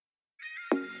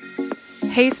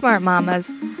Hey, Smart Mamas.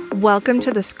 Welcome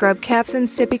to the Scrub Caps and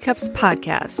Sippy Cups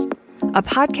podcast, a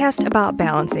podcast about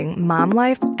balancing mom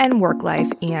life and work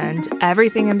life and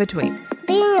everything in between.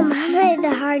 Being a mama is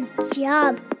a hard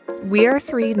job. We are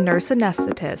three nurse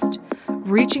anesthetists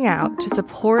reaching out to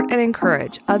support and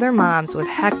encourage other moms with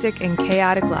hectic and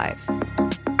chaotic lives.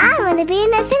 I want to be a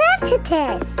nurse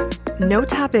anesthetist. No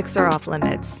topics are off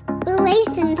limits.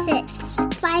 Relationships,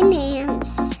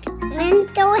 finance,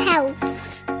 mental health,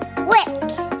 work.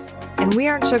 And we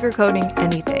aren't sugarcoating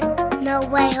anything. No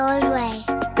way, old way.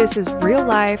 This is real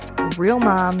life, real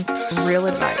moms, real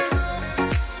advice.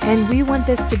 And we want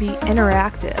this to be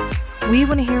interactive. We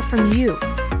want to hear from you,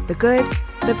 the good,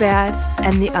 the bad,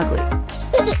 and the ugly.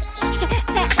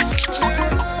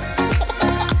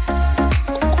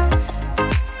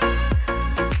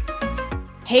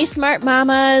 Hey, Smart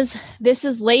Mamas. This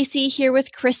is Lacey here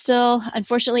with Crystal.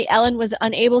 Unfortunately, Ellen was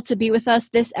unable to be with us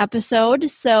this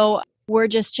episode, so we're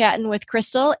just chatting with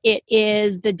Crystal. It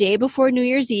is the day before New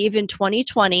Year's Eve in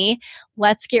 2020.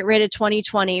 Let's get rid of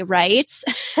 2020, right?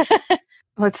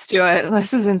 Let's do it.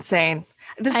 This is insane.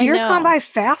 This year's gone by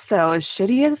fast, though. As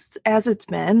shitty as it's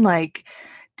been, like,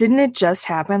 didn't it just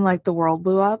happen? Like, the world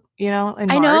blew up, in March?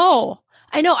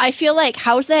 I know. I feel like,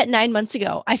 how's that 9 months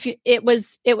ago? I feel it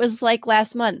was like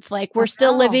last month. Like, we're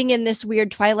still living in this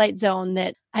weird twilight zone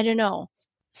that I don't know.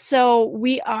 So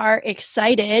we are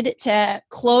excited to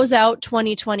close out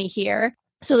 2020 here.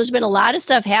 So there's been a lot of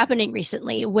stuff happening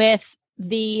recently with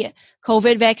the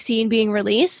COVID vaccine being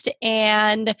released.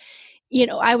 And,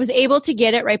 I was able to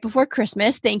get it right before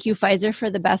Christmas. Thank you, Pfizer, for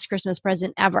the best Christmas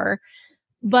present ever.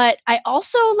 But I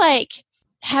also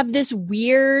have this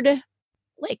weird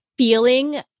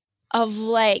feeling of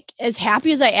as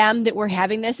happy as I am that we're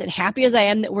having this and happy as I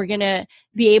am that we're going to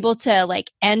be able to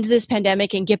end this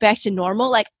pandemic and get back to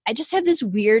normal. I just have this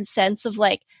weird sense of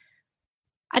I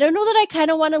don't know that I kind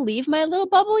of want to leave my little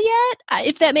bubble yet,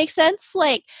 if that makes sense.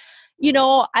 There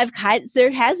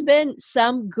has been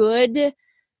some good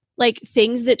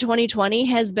things that 2020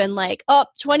 has been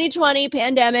 2020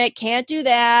 pandemic, can't do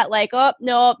that.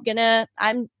 Nope,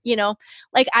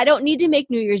 I don't need to make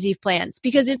New Year's Eve plans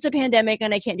because it's a pandemic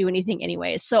and I can't do anything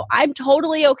anyways. So I'm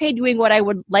totally okay doing what I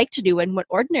would like to do and what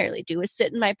ordinarily do is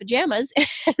sit in my pajamas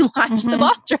and watch the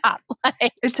ball drop.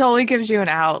 It totally gives you an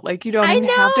out. You don't even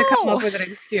have to come up with an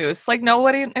excuse.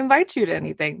 Nobody invites you to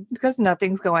anything because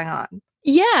nothing's going on.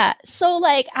 Yeah. So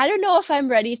I don't know if I'm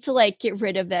ready to get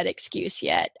rid of that excuse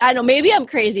yet. I don't know. Maybe I'm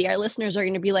crazy. Our listeners are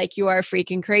going to be you are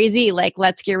freaking crazy.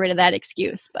 Let's get rid of that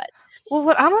excuse. But well,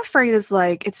 what I'm afraid is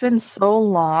it's been so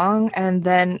long.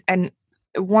 And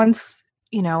once,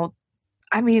 I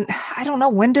don't know,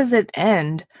 when does it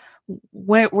end?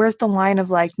 Where's the line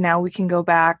of now we can go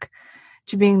back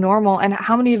to being normal? And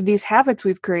how many of these habits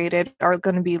we've created are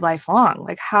going to be lifelong?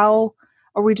 How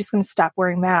are we just going to stop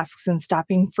wearing masks and stop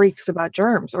being freaks about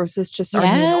germs? Or is this just our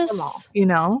new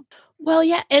normal, Well,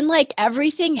 yeah. And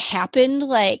everything happened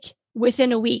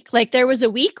within a week. There was a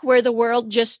week where the world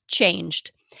just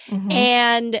changed. Mm-hmm.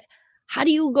 And how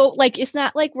do you go? It's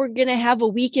not we're going to have a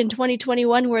week in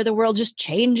 2021 where the world just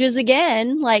changes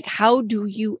again. How do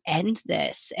you end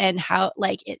this? And how,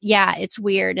 it's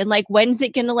weird. And when's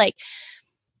it going to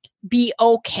be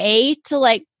okay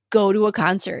to go to a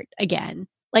concert again?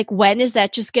 When is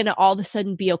that just going to all of a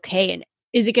sudden be okay? And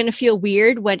is it going to feel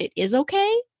weird when it is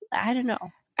okay? I don't know.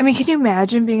 I mean, can you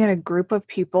imagine being in a group of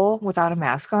people without a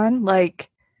mask on? I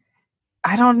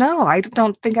don't know. I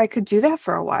don't think I could do that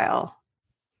for a while.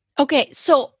 Okay.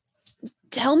 So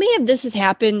tell me if this has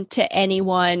happened to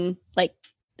anyone.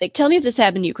 Tell me if this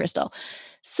happened to you, Crystal.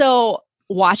 So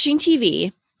watching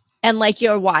TV and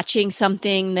you're watching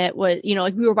something that was,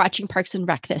 we were watching Parks and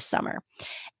Rec this summer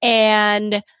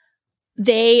and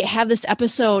they have this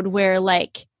episode where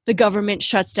the government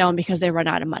shuts down because they run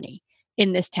out of money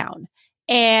in this town.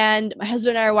 And my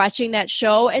husband and I are watching that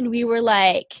show and we were in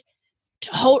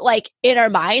our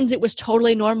minds, it was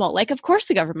totally normal. Of course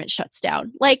the government shuts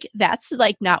down. That's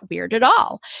not weird at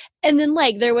all. And then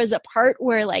there was a part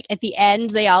where at the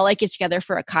end, they all get together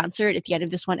for a concert at the end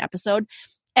of this one episode.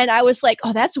 And I was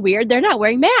oh, that's weird. They're not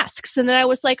wearing masks. And then I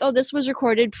was oh, this was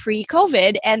recorded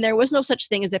pre-COVID and there was no such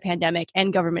thing as a pandemic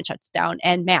and government shuts down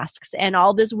and masks and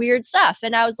all this weird stuff.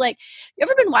 And I was you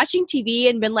ever been watching TV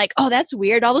and been oh, that's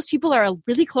weird. All those people are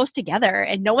really close together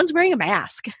and no one's wearing a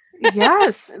mask.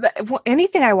 Yes.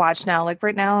 Anything I watch now,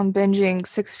 right now I'm binging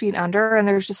 6 Feet Under and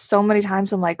there's just so many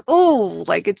times I'm oh,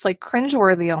 it's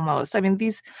cringeworthy almost. I mean,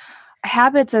 these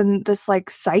habits and this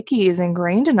psyche is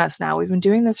ingrained in us now. We've been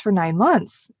doing this for 9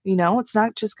 months. It's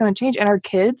not just going to change. And our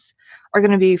kids are going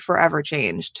to be forever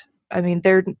changed. I mean,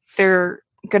 they're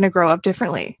going to grow up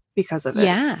differently because of it.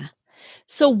 Yeah.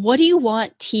 So what do you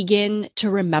want Tegan to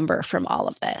remember from all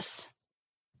of this?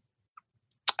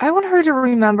 I want her to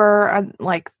remember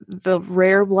like the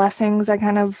rare blessings I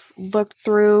kind of looked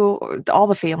through, all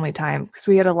the family time, because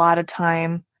we had a lot of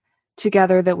time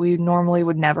together that we normally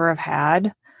would never have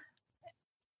had,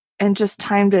 and just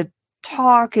time to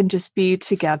talk and just be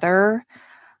together.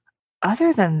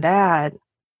 Other than that,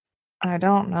 I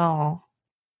don't know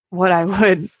what I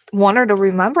would want her to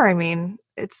remember. I mean,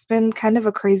 it's been kind of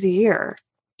a crazy year.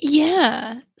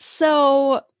 Yeah.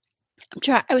 So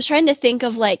I was trying to think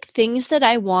of like things that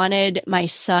I wanted my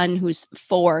son, who's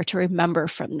 4, to remember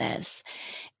from this.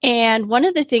 And one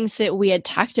of the things that we had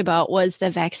talked about was the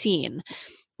vaccine,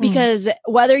 because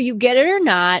whether you get it or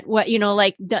not, what,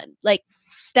 like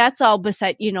that's all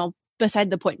beside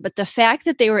the point. But the fact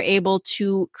that they were able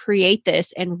to create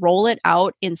this and roll it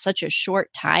out in such a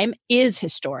short time is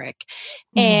historic.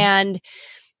 And,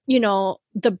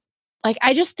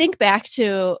 I just think back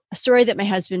to a story that my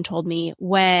husband told me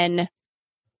when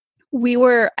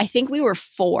I think we were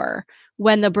 4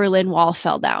 when the Berlin Wall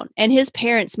fell down, and his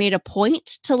parents made a point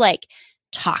to like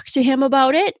talk to him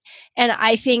about it. And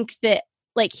I think that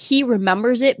like he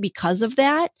remembers it because of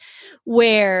that,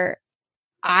 where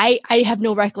I have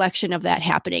no recollection of that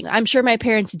happening. I'm sure my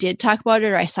parents did talk about it,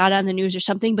 or I saw it on the news or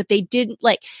something, but they didn't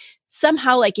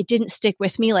somehow like it didn't stick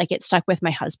with me like it stuck with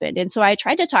my husband. And so I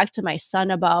tried to talk to my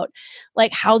son about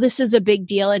like how this is a big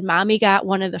deal, and mommy got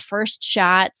one of the first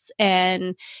shots,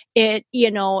 and it,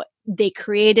 they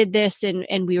created this,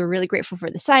 and we were really grateful for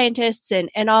the scientists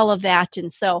and all of that.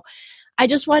 And so I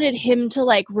just wanted him to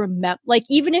like remember, like,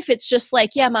 even if it's just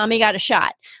like, yeah, mommy got a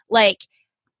shot, like,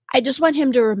 I just want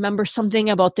him to remember something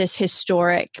about this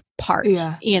historic part,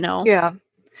 Yeah.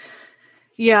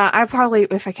 Yeah, I probably,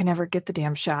 if I can ever get the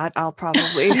damn shot, I'll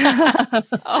probably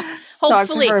talk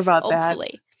to her about that.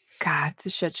 God, it's a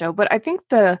shit show. But I think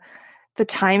the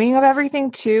timing of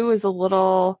everything too is a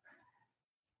little,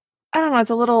 I don't know, it's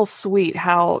a little sweet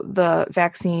how the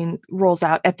vaccine rolls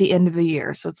out at the end of the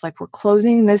year. So it's like we're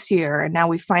closing this year and now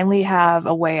we finally have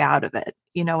a way out of it.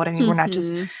 You know what I mean? We're not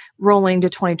just rolling to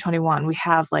 2021. We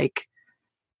have like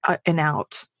an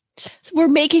out. So we're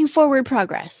making forward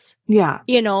progress. Yeah.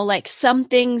 Like some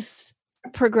things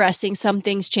progressing, some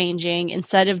things changing,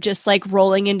 instead of just like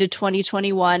rolling into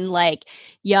 2021, like,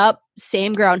 yup,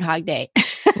 same Groundhog Day.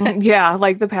 Yeah,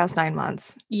 like the past 9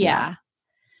 months. Yeah.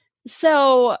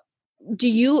 So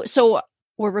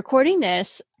we're recording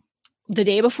this the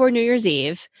day before New Year's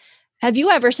Eve. Have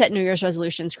you ever set New Year's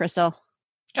resolutions, Crystal?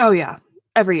 Oh, yeah.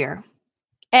 Every year.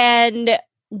 And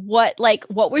what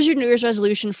was your New Year's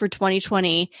resolution for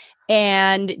 2020?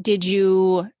 And did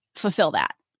you fulfill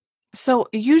that? So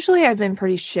usually I've been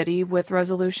pretty shitty with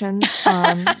resolutions.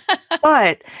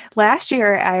 But last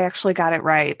year I actually got it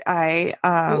right.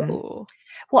 Well,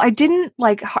 I didn't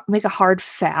like make a hard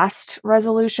fast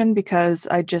resolution because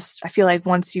I feel like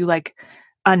once you like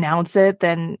announce it,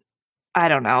 then I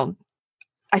don't know.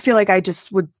 I feel like I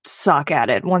just would suck at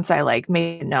it once I like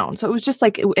made it known. So it was just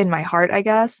like in my heart, I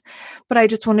guess. But I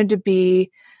just wanted to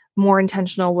be more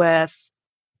intentional with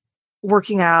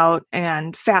working out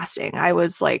and fasting. I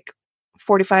was like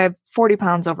 40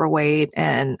 pounds overweight,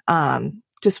 and I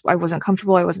wasn't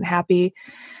comfortable. I wasn't happy.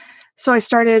 So I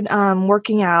started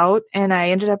working out, and I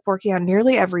ended up working out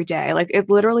nearly every day. Like it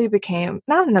literally became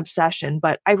not an obsession,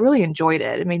 but I really enjoyed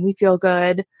it. It made me feel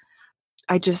good.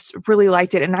 I just really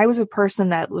liked it. And I was a person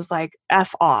that was like,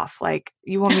 F off. Like,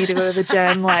 you want me to go to the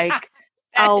gym? Like,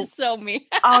 That is so me.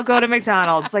 I'll go to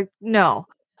McDonald's. Like, no.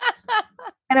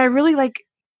 And I really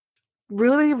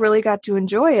really got to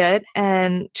enjoy it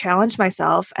and challenge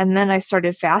myself. And then I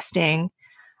started fasting,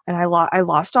 and I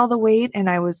lost all the weight, and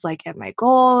I was like at my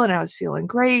goal, and I was feeling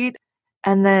great.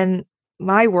 And then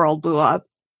my world blew up.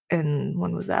 And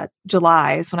when was that?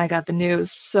 July is when I got the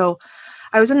news. So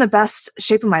I was in the best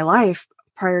shape of my life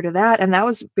prior to that. And that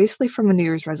was basically from a New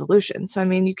Year's resolution. So, I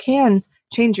mean, you can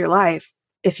change your life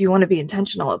if you want to be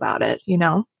intentional about it,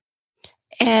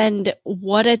 And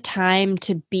what a time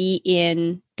to be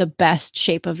in the best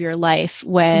shape of your life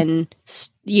when,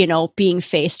 being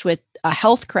faced with a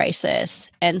health crisis.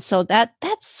 And so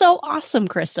that's so awesome,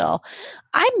 Crystal.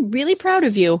 I'm really proud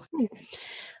of you.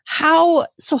 How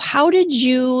did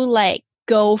you like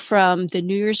go from the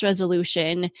New Year's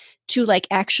resolution to like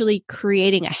actually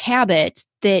creating a habit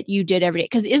that you did every day?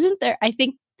 Because isn't there, I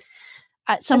think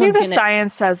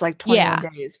science says like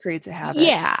 21 days creates a habit.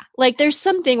 Yeah. Like there's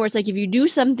something where it's like, if you do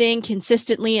something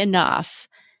consistently enough,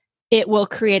 it will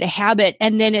create a habit.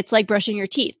 And then it's like brushing your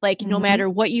teeth. Like no matter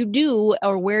what you do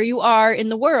or where you are in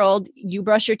the world, you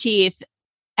brush your teeth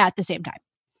at the same time.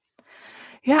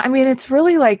 Yeah. I mean, it's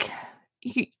really like,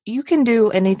 you can do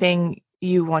anything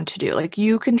you want to do. Like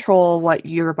you control what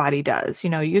your body does.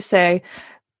 You say,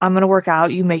 I'm going to work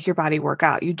out. You make your body work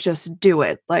out. You just do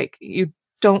it. Like you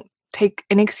don't take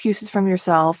any excuses from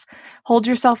yourself. Hold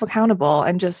yourself accountable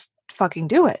and just fucking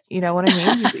do it. You know what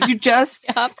I mean? You just,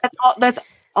 Yep. that's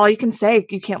all you can say.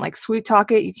 You can't like sweet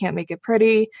talk it. You can't make it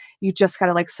pretty. You just got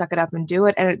to like suck it up and do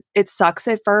it. And it sucks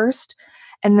at first.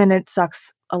 And then it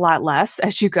sucks a lot less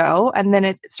as you go. And then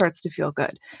it starts to feel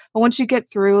good. But once you get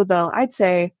through I'd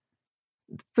say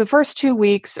the first 2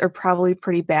 weeks are probably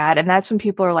pretty bad. And that's when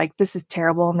people are like, this is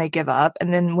terrible. And they give up.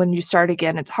 And then when you start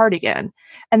again, it's hard again.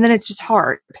 And then it's just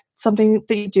hard. Something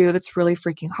that you do that's really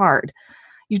freaking hard.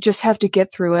 You just have to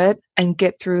get through it and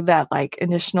get through that like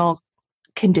initial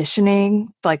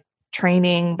conditioning, like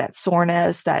training, that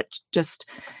soreness, that just,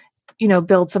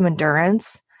 build some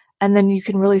endurance. And then you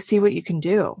can really see what you can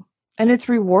do. And it's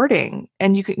rewarding.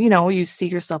 And you can, you see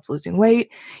yourself losing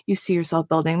weight, you see yourself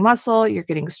building muscle, you're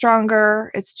getting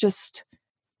stronger. It's just,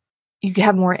 you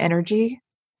have more energy,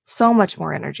 so much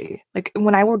more energy. Like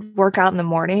when I would work out in the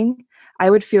morning, I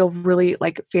would feel really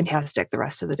like fantastic the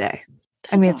rest of the day.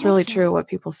 It's really true what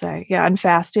people say. Yeah. And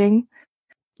fasting,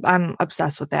 I'm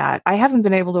obsessed with that. I haven't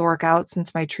been able to work out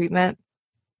since my treatment.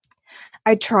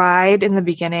 I tried in the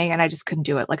beginning and I just couldn't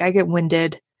do it. Like I get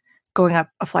winded going up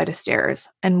a flight of stairs.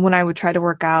 And when I would try to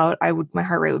work out, my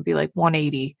heart rate would be like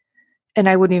 180 and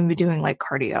I wouldn't even be doing like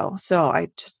cardio. So I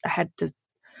had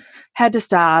to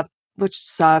stop, which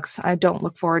sucks. I don't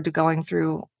look forward to going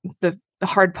through the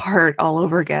hard part all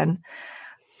over again.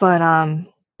 But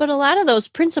a lot of those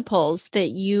principles that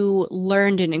you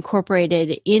learned and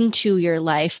incorporated into your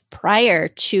life prior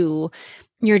to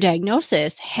your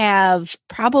diagnosis have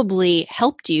probably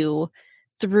helped you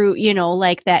through,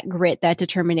 like that grit, that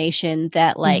determination,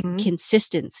 that like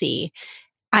consistency,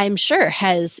 I'm sure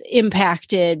has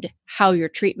impacted how your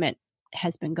treatment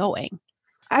has been going.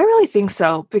 I really think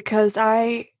so, because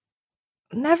I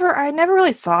never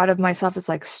really thought of myself as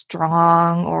like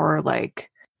strong or like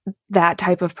that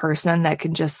type of person that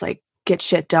can just like get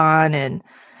shit done. And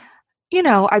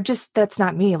that's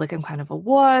not me. Like I'm kind of a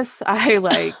wuss. I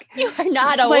like you are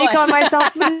not a flake wuss. on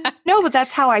myself. No, but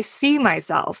that's how I see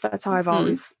myself. That's how I've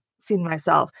always seen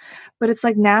myself. But it's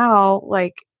like now,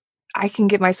 like I can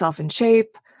get myself in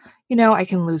shape. I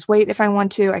can lose weight if I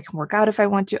want to. I can work out if I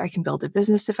want to. I can build a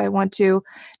business if I want to.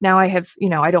 Now I have,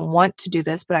 I don't want to do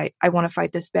this, but I want to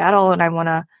fight this battle and I want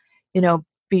to,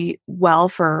 be well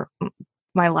for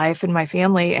my life and my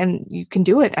family. And you can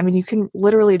do it. You can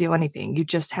literally do anything. You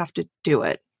just have to do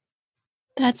it.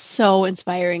 That's so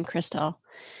inspiring, Crystal.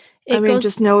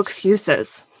 Just no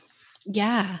excuses.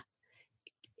 Yeah.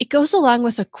 It goes along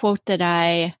with a quote that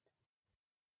I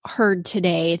heard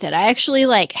today that I actually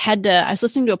I was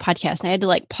listening to a podcast and I had to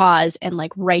like pause and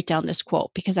like write down this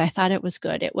quote because I thought it was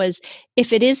good. It was,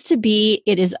 if it is to be,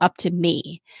 it is up to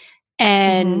me.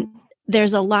 And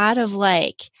there's a lot of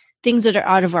like things that are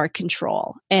out of our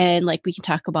control. And like, we can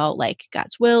talk about like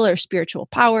God's will or spiritual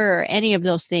power or any of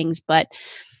those things. But,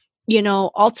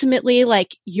 ultimately,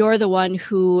 like you're the one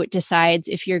who decides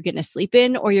if you're going to sleep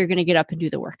in or you're going to get up and do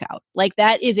the workout. Like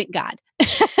that isn't God.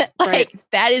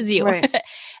 That is you. Right.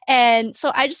 And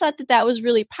so I just thought that was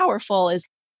really powerful, is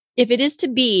if it is to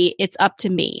be, it's up to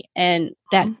me. And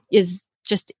that is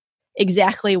just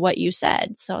exactly what you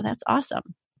said. So that's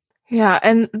awesome. Yeah.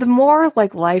 And the more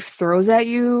like life throws at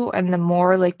you and the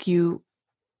more like you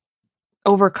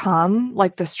overcome,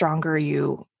 like the stronger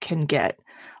you can get.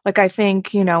 Like I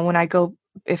think, when I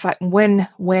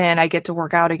get to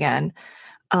work out again,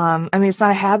 it's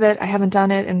not a habit. I haven't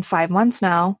done it in 5 months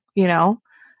now,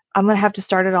 I'm going to have to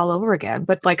start it all over again.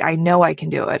 But like, I know I can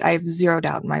do it. I have zero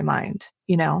doubt in my mind,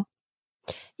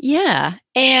 Yeah.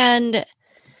 And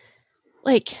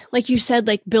like you said,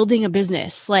 like building a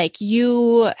business, like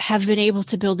you have been able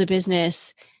to build a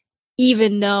business,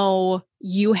 even though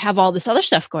you have all this other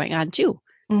stuff going on too.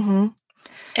 Mm-hmm.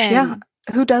 And yeah.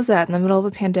 Who does that in the middle of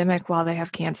a pandemic while they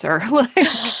have cancer?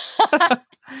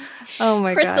 Oh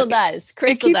my Crystal God. does.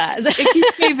 Crystal does. It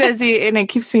keeps me busy and it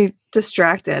keeps me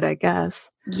distracted, I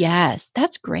guess. Yes,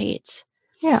 that's great.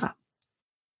 Yeah.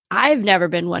 I've never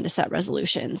been one to set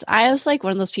resolutions. I was like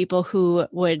one of those people who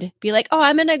would be like, oh,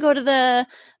 I'm going to go to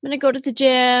the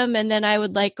gym. And then I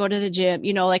would like go to the gym,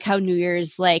 like how New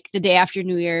Year's, like the day after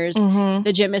New Year's,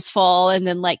 the gym is full. And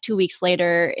then like 2 weeks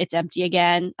later, it's empty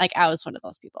again. Like I was one of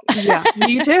those people. Yeah,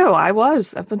 me too. I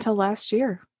was up until last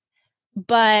year.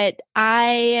 But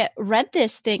I read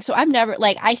this thing. So I've never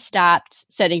I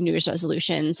stopped setting New Year's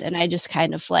resolutions and I just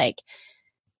kind of like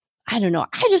I don't know.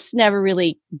 I just never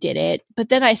really did it. But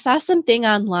then I saw something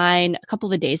online a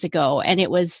couple of days ago, and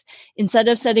it was instead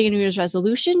of setting a New Year's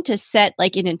resolution to set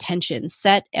like an intention,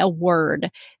 set a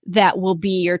word that will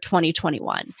be your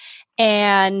 2021.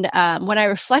 And when I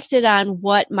reflected on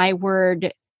what my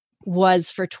word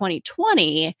was for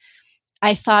 2020,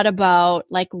 I thought about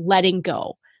like letting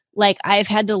go. Like I've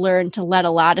had to learn to let a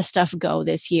lot of stuff go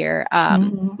this year.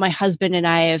 My husband and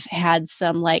I have had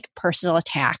some like personal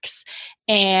attacks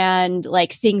and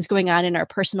like things going on in our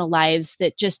personal lives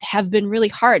that just have been really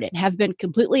hard and have been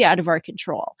completely out of our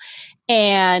control.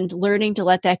 And learning to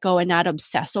let that go and not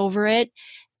obsess over it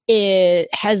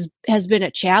has been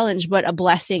a challenge, but a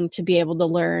blessing to be able to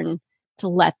learn to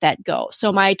let that go.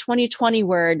 So my 2020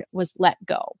 word was let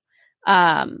go.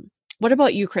 What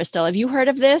about you, Crystal? Have you heard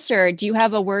of this, or do you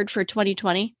have a word for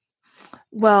 2020?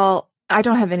 Well, I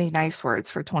don't have any nice words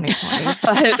for 2020,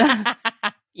 but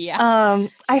yeah.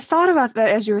 I thought about that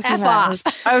as you were saying that.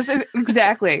 I was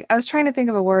exactly. I was trying to think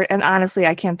of a word, and honestly,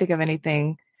 I can't think of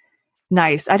anything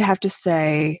nice. I'd have to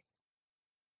say,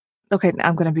 okay,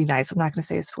 I'm going to be nice. I'm not going to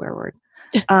say a swear word.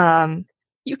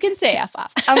 You can say F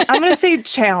off. I'm going to say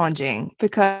challenging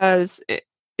because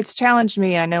it's challenged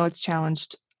me. I know it's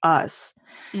challenged us.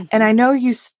 Mm-hmm. And I know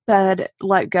you said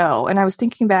let go. And I was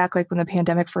thinking back like when the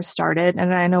pandemic first started,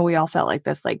 and I know we all felt like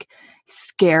this, like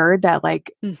scared, that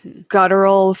like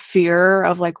guttural fear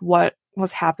of like what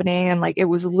was happening. And like it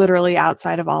was literally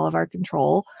outside of all of our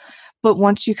control. But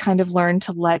once you kind of learn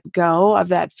to let go of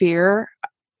that fear,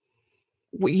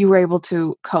 you were able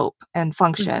to cope and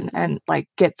function and like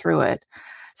get through it.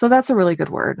 So that's a really good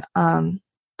word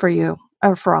for you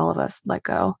or for all of us. Let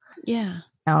go. Yeah.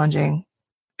 Challenging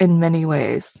in many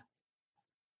ways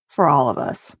for all of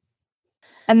us.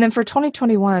 And then for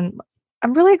 2021,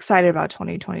 I'm really excited about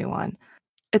 2021.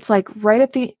 It's like right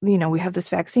at the, we have this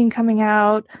vaccine coming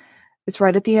out. It's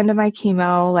right at the end of my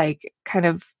chemo, like kind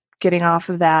of getting off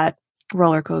of that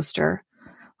roller coaster.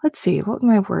 Let's see, what would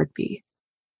my word be?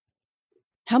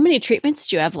 How many treatments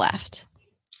do you have left?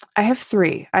 I have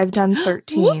 3. I've done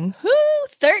 13. Woo-hoo,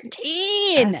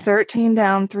 13! 13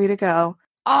 down, 3 to go.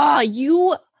 Oh,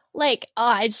 you like,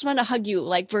 I just want to hug you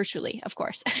like virtually, of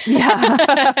course.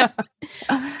 Yeah.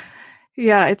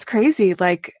 Yeah, it's crazy.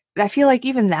 Like, I feel like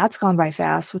even that's gone by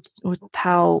fast with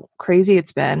how crazy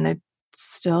it's been. It's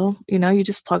still, you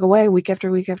just plug away week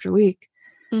after week after week.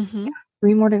 Mm-hmm. Yeah,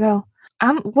 3 more to go.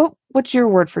 What's your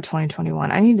word for 2021?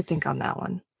 I need to think on that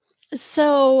one.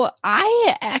 So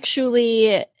I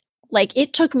actually, like,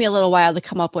 it took me a little while to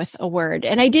come up with a word,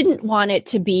 and I didn't want it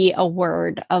to be a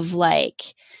word of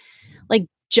like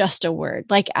just a word.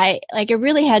 Like I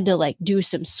really had to like do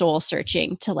some soul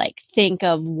searching to like think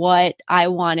of what I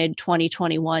wanted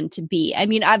 2021 to be. I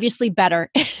mean, obviously better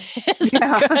is a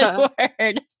good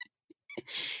word.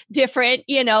 Different,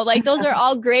 like those are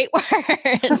all great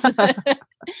words.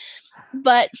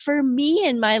 But for me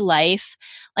in my life,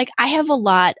 like I have a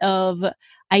lot of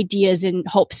ideas and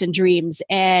hopes and dreams,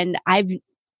 and I've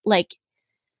like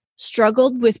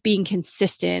struggled with being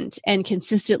consistent and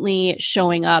consistently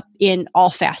showing up in all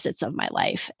facets of my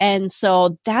life. And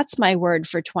so that's my word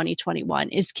for 2021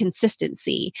 is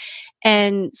consistency.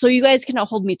 And so you guys can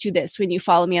hold me to this when you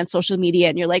follow me on social media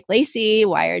and you're like, Lacey,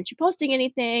 why aren't you posting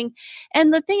anything?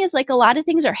 And the thing is, like, a lot of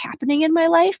things are happening in my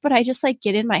life, but I just like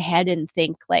get in my head and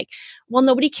think like, well,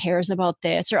 nobody cares about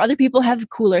this, or other people have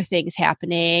cooler things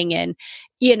happening, and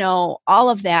all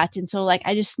of that. And so like,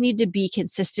 I just need to be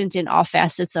consistent in all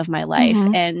facets of my life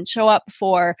and show up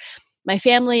for my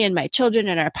family and my children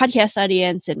and our podcast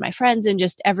audience and my friends and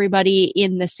just everybody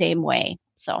in the same way.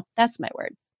 So that's my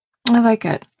word. I like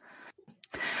it.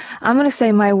 I'm going to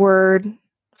say my word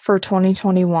for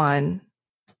 2021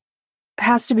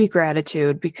 has to be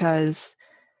gratitude, because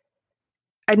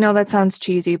I know that sounds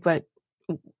cheesy, but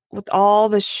with all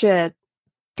the shit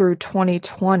through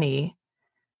 2020,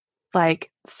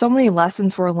 like so many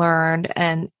lessons were learned,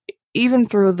 and even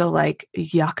through the like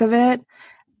yuck of it,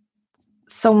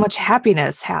 so much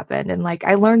happiness happened. And like,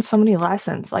 I learned so many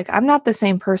lessons. Like, I'm not the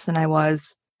same person I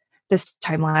was this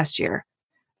time last year.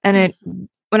 And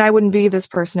when I wouldn't be this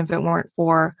person if it weren't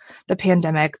for the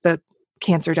pandemic, the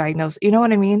cancer diagnosis, you know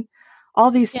what I mean?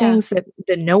 All these things that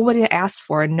nobody asked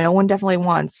for and no one definitely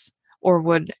wants or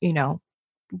would,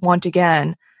 want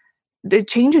again. It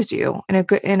changes you in a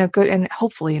good, and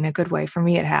hopefully in a good way. For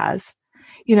me, it has.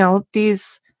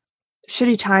 These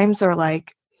shitty times are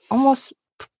like almost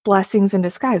blessings in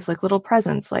disguise, like little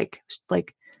presents, like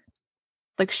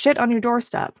shit on your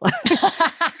doorstep.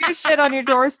 Your shit on your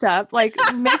doorstep. Like,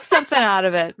 make something out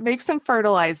of it. Make some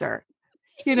fertilizer.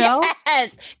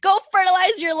 Yes. Go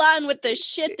fertilize your lawn with the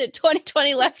shit that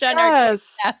 2020 left on our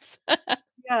steps.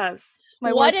 Yes.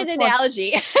 My What word for an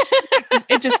analogy.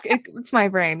 it's my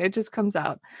brain. It just comes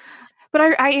out. But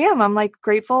I am. I'm like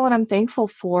grateful and I'm thankful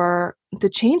for the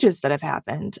changes that have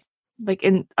happened. Like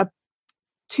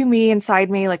to me, inside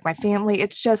me, like my family.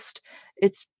 It's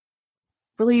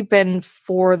really been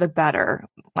for the better.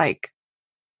 Like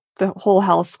the whole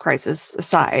health crisis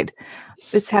aside,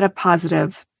 it's had a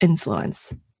positive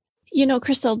influence.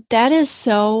 Crystal, that is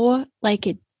so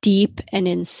like deep and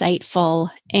insightful.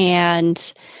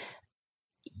 And,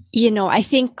 I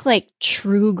think like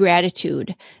true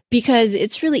gratitude, because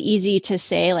it's really easy to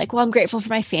say, like, well, I'm grateful for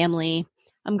my family.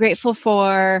 I'm grateful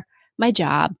for my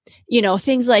job,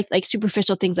 things like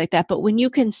superficial things like that. But when you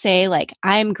can say, like,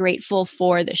 I'm grateful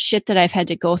for the shit that I've had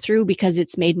to go through because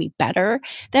it's made me better,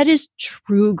 that is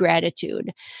true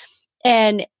gratitude.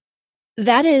 And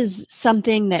that is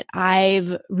something that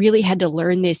I've really had to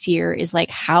learn this year, is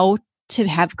like how to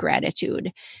have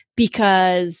gratitude.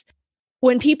 Because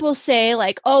when people say,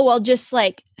 like, oh, well, just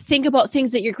like think about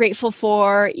things that you're grateful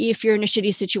for if you're in a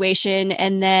shitty situation,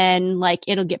 and then like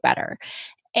it'll get better.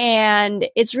 And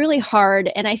it's really hard.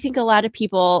 And I think a lot of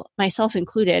people, myself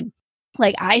included,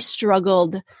 like I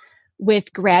struggled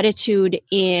with gratitude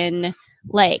in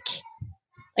like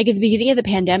at the beginning of the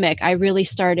pandemic, I really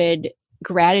started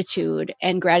gratitude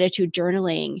and gratitude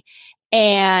journaling.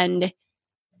 And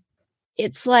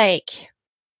it's like,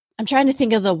 I'm trying to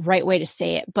think of the right way to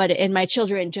say it, and my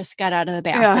children just got out of the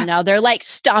bath and now they're like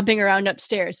stomping around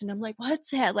upstairs. And I'm like, what's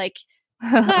that? Like,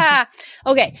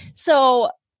 okay.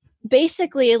 So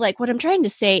basically, like what I'm trying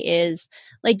to say is,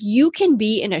 like, you can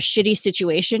be in a shitty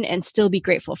situation and still be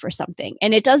grateful for something.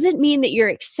 And it doesn't mean that you're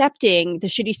accepting the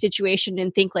shitty situation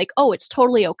and think like, oh, it's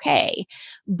totally okay.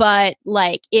 But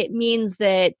like, it means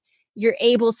that you're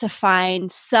able to find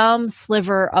some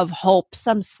sliver of hope,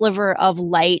 some sliver of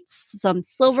light, some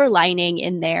silver lining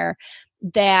in there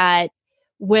that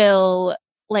will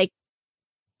like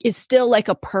is still like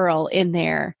a pearl in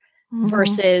there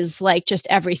versus like just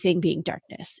everything being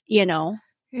darkness,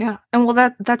 Yeah. And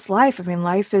well, that's life. I mean,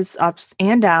 life is ups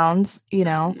and downs,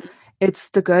 it's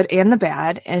the good and the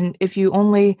bad. And if you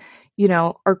only,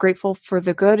 are grateful for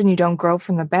the good and you don't grow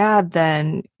from the bad,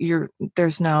 then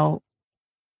there's no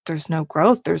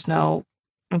growth, there's no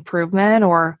improvement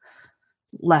or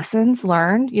lessons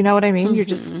learned. You know what I mean? You're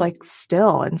just like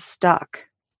still and stuck.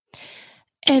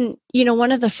 And,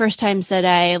 one of the first times that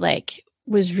I like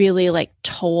was really like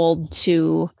told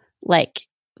to like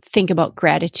think about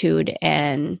gratitude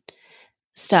and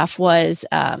stuff was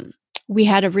we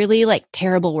had a really like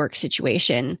terrible work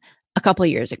situation a couple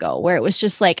of years ago where it was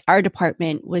just like our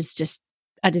department was just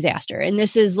a disaster. And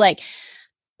this is like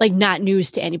not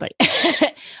news to anybody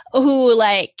who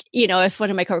like, if one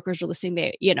of my coworkers are listening,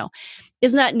 they,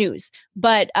 is not news,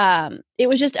 but it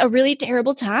was just a really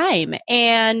terrible time.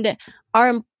 And our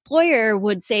employer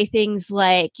would say things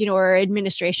like, or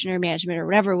administration or management or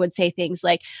whatever would say things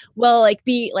like, well, like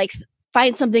be like,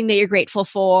 find something that you're grateful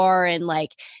for. And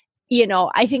like,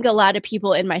 I think a lot of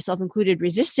people, and myself included,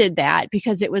 resisted that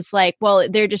because it was like, well,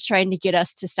 they're just trying to get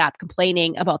us to stop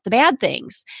complaining about the bad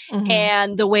things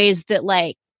and the ways that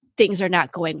like things are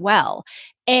not going well.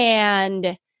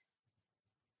 And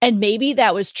maybe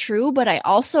that was true, but I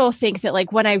also think that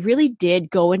like when I really did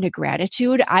go into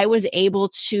gratitude, I was able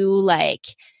to like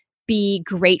be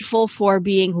grateful for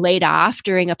being laid off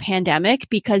during a pandemic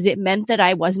because it meant that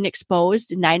I wasn't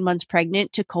exposed 9 months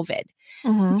pregnant to COVID.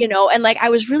 And like I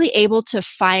was really able to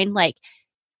find like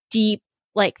deep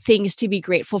like things to be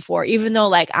grateful for, even though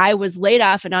like I was laid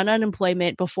off and on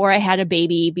unemployment before I had a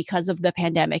baby because of the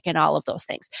pandemic and all of those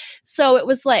things. So it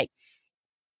was like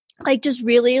just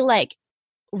really like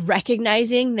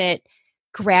recognizing that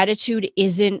gratitude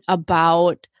isn't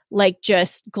about like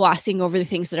just glossing over the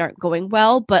things that aren't going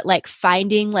well, but like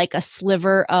finding like a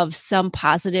sliver of some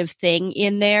positive thing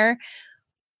in there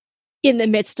in the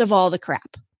midst of all the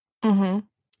crap.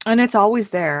 And it's always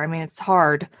there. I mean, it's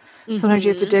hard. Sometimes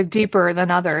you have to dig deeper than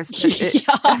others, but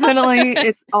definitely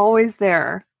it's always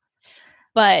there.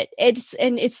 But it's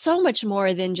so much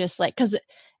more than just like, because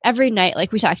every night,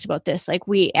 like we talked about this, like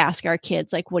we ask our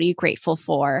kids, like, what are you grateful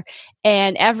for?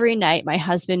 And every night my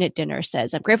husband at dinner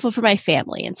says, I'm grateful for my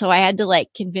family. And so I had to like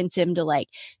convince him to like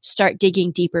start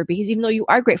digging deeper, because even though you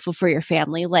are grateful for your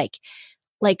family, like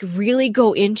really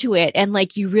go into it. And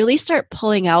like, you really start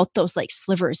pulling out those like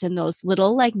slivers and those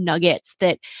little like nuggets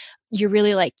that you're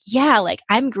really like, yeah, like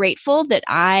I'm grateful that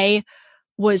I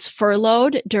was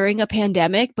furloughed during a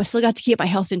pandemic, but still got to keep my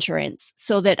health insurance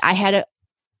so that I had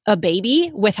a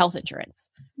baby with health insurance.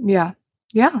 Yeah.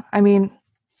 Yeah. I mean,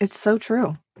 it's so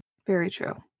true. Very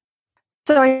true.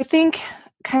 So I think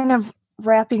kind of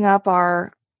wrapping up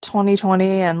our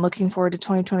 2020 and looking forward to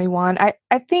 2021.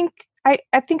 I think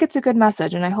it's a good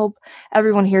message, and I hope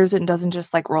everyone hears it and doesn't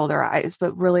just like roll their eyes,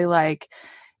 but really like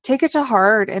take it to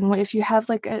heart. And if you have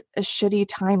like a shitty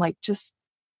time, like just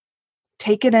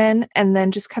take it in and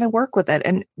then just kind of work with it.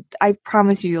 And I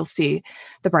promise you'll see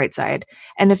the bright side.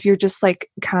 And if you're just like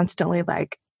constantly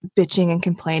like bitching and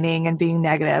complaining and being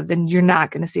negative, then you're not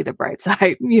going to see the bright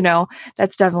side.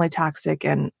 That's definitely toxic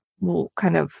and will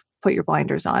kind of put your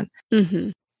blinders on. Mm-hmm.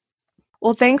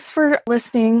 Well, thanks for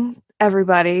listening,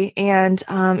 everybody. And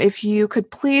if you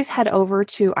could please head over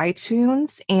to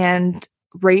iTunes and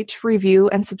rate, review,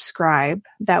 and subscribe,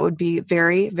 that would be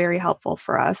very, very helpful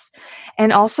for us.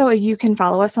 And also, you can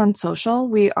follow us on social.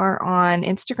 We are on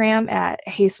Instagram at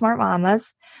Hey Smart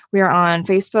Mamas. We are on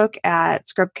Facebook at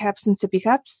Scrub Caps and Sippy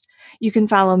Cups. You can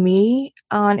follow me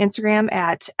on Instagram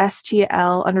at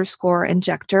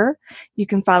STL_injector. You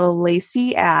can follow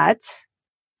Lacey at...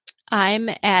 I'm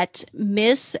at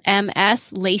Miss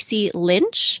MS Lacey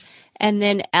Lynch. And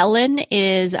then Ellen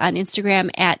is on Instagram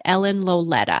at Ellen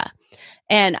Loletta.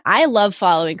 And I love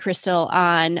following Crystal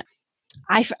on,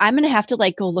 I'm going to have to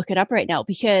like go look it up right now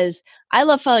because I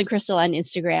love following Crystal on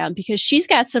Instagram because she's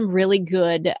got some really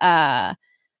good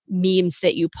memes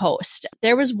that you post.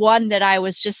 There was one that I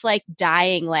was just like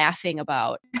dying laughing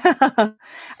about.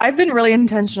 I've been really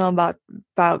intentional about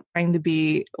trying to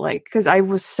be like, because I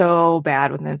was so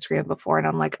bad with Instagram before, and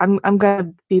I'm like, I'm going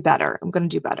to be better. I'm going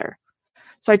to do better.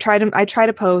 So I try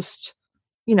to post,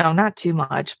 not too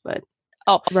much, but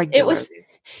regularly.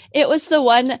 It was the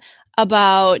one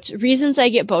about reasons I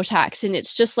get Botox, and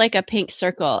it's just like a pink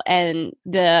circle, and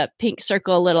the pink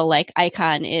circle little like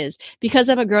icon is because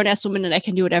I'm a grown ass woman and I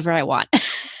can do whatever I want. And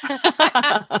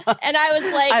I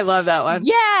was like, I love that one.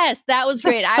 Yes, that was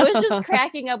great. I was just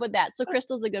cracking up with that. So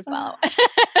Crystal's a good follow.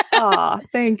 Aw,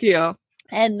 thank you.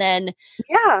 And then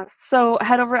so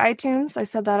head over to iTunes. I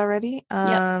said that already.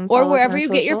 Or wherever you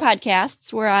get your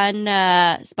podcasts. We're on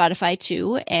Spotify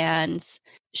too, and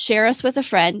share us with a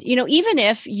friend. Even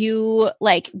if you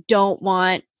like don't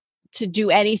want to do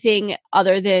anything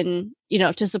other than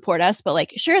to support us, but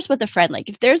like share us with a friend. Like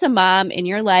if there's a mom in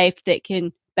your life that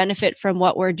can benefit from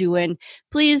what we're doing,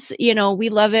 please, we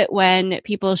love it when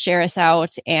people share us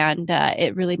out, and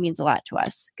it really means a lot to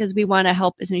us because we want to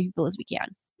help as many people as we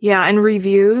can. Yeah, and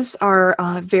reviews are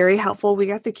very helpful. We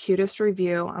got the cutest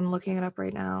review. I'm looking it up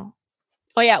right now.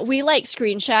 Oh yeah, we like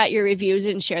screenshot your reviews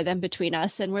and share them between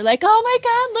us, and we're like, oh my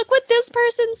God, look what this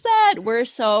person said. We're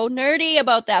so nerdy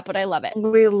about that, but I love it.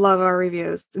 We love our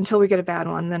reviews until we get a bad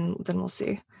one, then we'll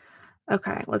see.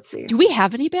 Okay, let's see. Do we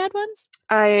have any bad ones?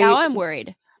 Now I'm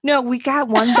worried. No, we got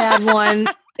one bad one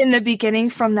in the beginning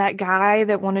from that guy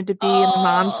that wanted to be in the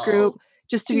mom's group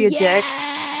just to be a dick.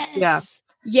 Yeah.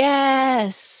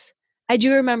 Yes. I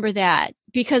do remember that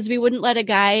because we wouldn't let a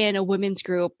guy in a women's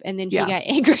group, and then he got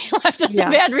angry and left us a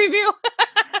bad review.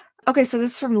 Okay, so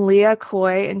this is from Leah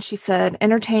Coy, and she said,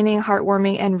 entertaining,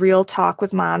 heartwarming, and real talk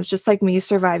with moms just like me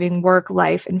surviving work,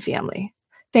 life, and family.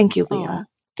 Thank you, Leah.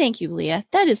 Thank you, Leah.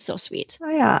 That is so sweet. Oh,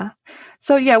 yeah.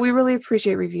 So yeah, we really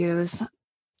appreciate reviews.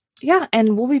 Yeah,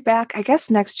 and we'll be back, I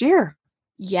guess, next year.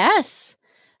 Yes.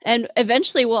 And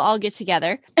eventually we'll all get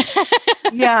together.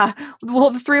 Yeah. Well,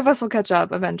 the three of us will catch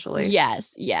up eventually.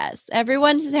 Yes.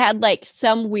 Everyone's had like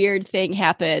some weird thing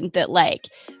happen that like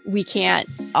we can't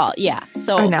all. Yeah.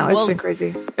 So I know it's been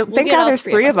crazy. Thank God there's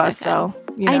three of us though.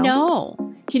 I know.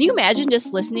 Can you imagine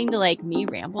just listening to like me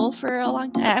ramble for a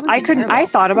long time? I couldn't. Terrible. I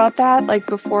thought about that like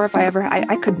before. If I ever,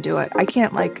 I couldn't do it. I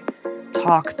can't like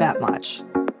talk that much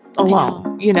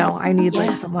alone. I need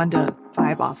like someone to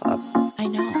vibe off of. I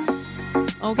know.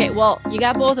 Okay, well, you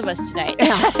got both of us tonight.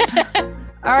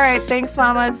 All right, thanks,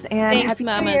 mamas, and thanks, happy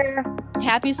mamas. New Year.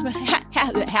 Happy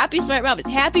smart mamas.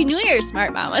 Happy New Year,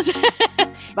 smart mamas.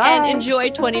 Bye. And enjoy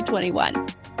 2021.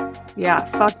 Yeah,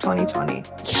 fuck 2020.